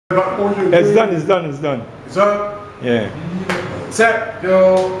It's done, it's done, it's done. It's up? Yeah. Tap,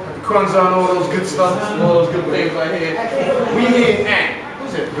 yo, Kwanzaa and all those good stuff, all those good things right here. We here at,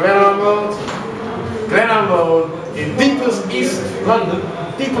 what's it, Glenelg Road? Glenelg Road in deepest East London,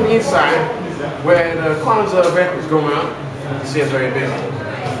 deep on the inside, where the Kwanzaa event is going on. You see it's very busy.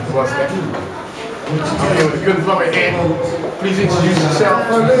 What's that? I'm here with a good brother here. Please introduce yourself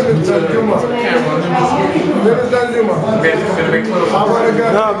to the camera.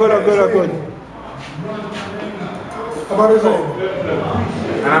 No, good.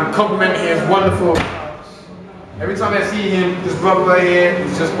 And I'm complimenting his wonderful. Every time I see him, this brother right here,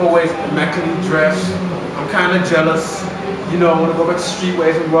 he's just always immaculately dressed. I'm kind of jealous. You know, I want to go back to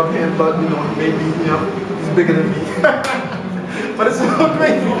streetways and rub him, but you know, maybe, you know, he's bigger than me. But it's all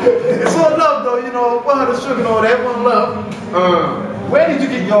great. It's all love though, you know, the sugar and all that, one love. Where did you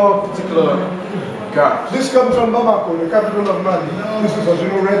get your particular guy? This comes from Bamako, the capital of Mali. This is, as you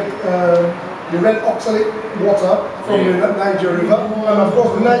know, the red oxalate water from the Niger River. And of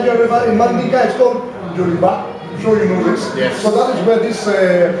course, the Niger River in Mandinka is called Joliba. I'm sure you know this. Yes. So that is where this,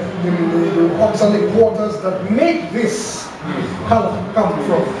 the oxalate waters that make this color come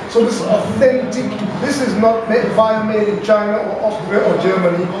from. So this is authentic. This is not made in China or Austria or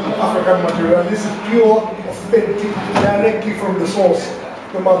Germany, African material. This is pure, authentic, directly from the source,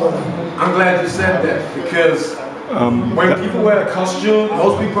 the motherland. I'm glad you said that because when people wear a costume,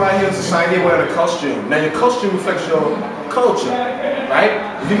 most people out here in society wear a costume. Now your costume reflects your culture, right?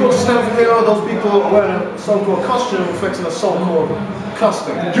 If you go to Stanford Hill, those people wearing a so-called costume reflecting a so-called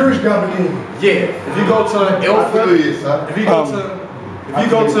custom. Jewish gabardine. Yeah. If you go to Ilford,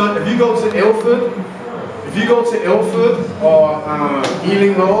 if you go to Ilford or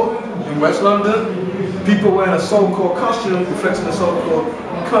Ealing Road in West London, people wearing a so-called costume reflecting a so-called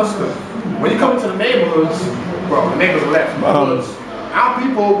custom. When you come into the neighborhoods, well, the neighbors are left. Our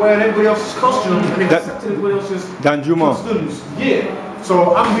people wear everybody else's costumes and they accept everybody else's customs. Yeah.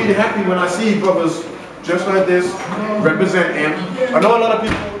 So I'm really happy when I see brothers just like this, represent him. I know a lot of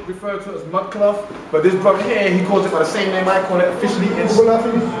people refer to it as mudcloth, but this brother here, he calls it by the same name I call it officially. It's say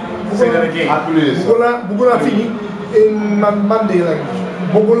that again. Bugola Fini in Mande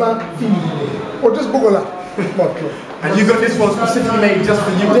language. Bugola Fini. Or just Bugola mudcloth. And you got this one specifically made just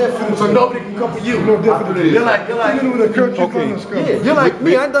for you. Definitely. So nobody can come for you. No, definitely. You're like, even with a kerchief on the yeah, you're like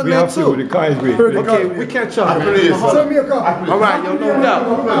me, I done that too. The car is great. Okay, we can't charge. Send me a car. Alright, yo, no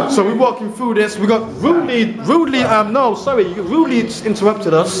doubt. So we're walking through this. We got rudely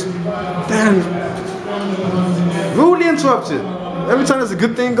interrupted us. Damn. Rudely interrupted. Every time there's a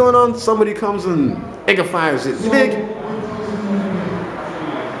good thing going on, somebody comes and eggifies it. You dig?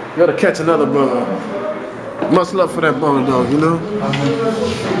 You gotta catch another brother. Much love for that brother, dog, you know?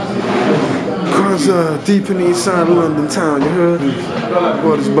 Kwanzaa, deep in the east side of London town, you heard?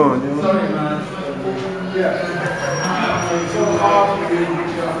 Boy, this bond, you know?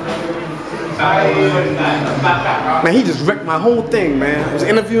 Man, he just wrecked my whole thing, man. I was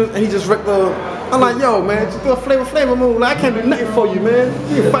interviewing and he just wrecked the... I'm like, yo, man, just do a flavor move. Like, I can't do nothing for you, man.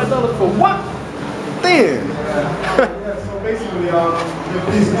 You get $5 for what? Damn. So basically,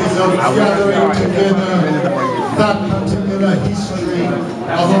 this is gathering together that particular history of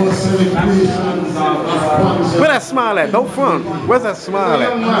our celebrations of Kwanzaa. Where that smile at? Don't front. Where's that smile at?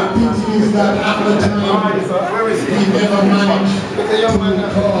 The thing is that at the time, we never managed to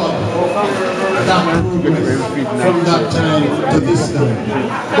record that progress from that time to this time.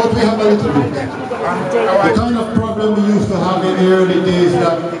 But we have a little bit. The kind of problem we used to have in the early days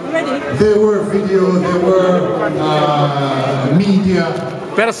that there were video, there were media.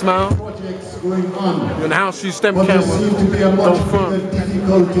 Better smile. Projects going on. In the house, you stem But there camera. seemed to be a much bigger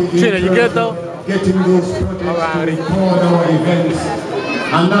difficulty Gina, you good though? getting those projects to record our events.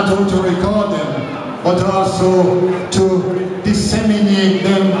 And not only to record them, but also to disseminate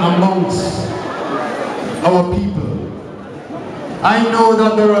them amongst our people. I know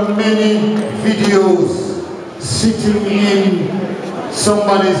that there are many videos sitting in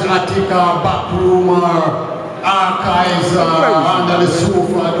somebody's attic or back room or archives under the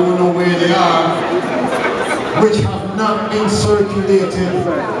sofa, I don't know where they are, which have not been circulated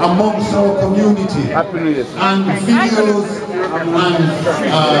amongst our community. And videos and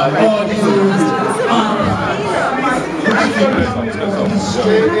audios,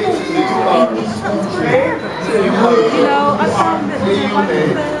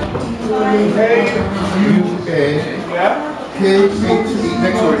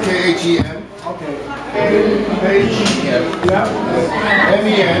 K-H-E-M. Okay.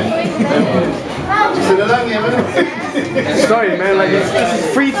 Sorry, man. Like this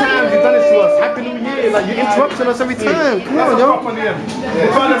is 3 times you've done this to us. Happy New Year. Like you're interrupting us every time. Come on, yo.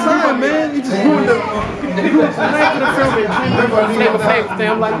 Every time, man. You just ruined the name of the film.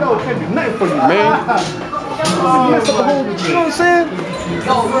 I'm like, yo, it can't do nothing for you, man. You know what I'm saying?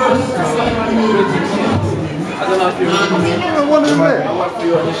 I don't know if you're one of them. I want for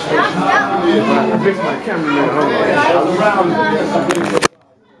your illustration. I fixed my camera, man.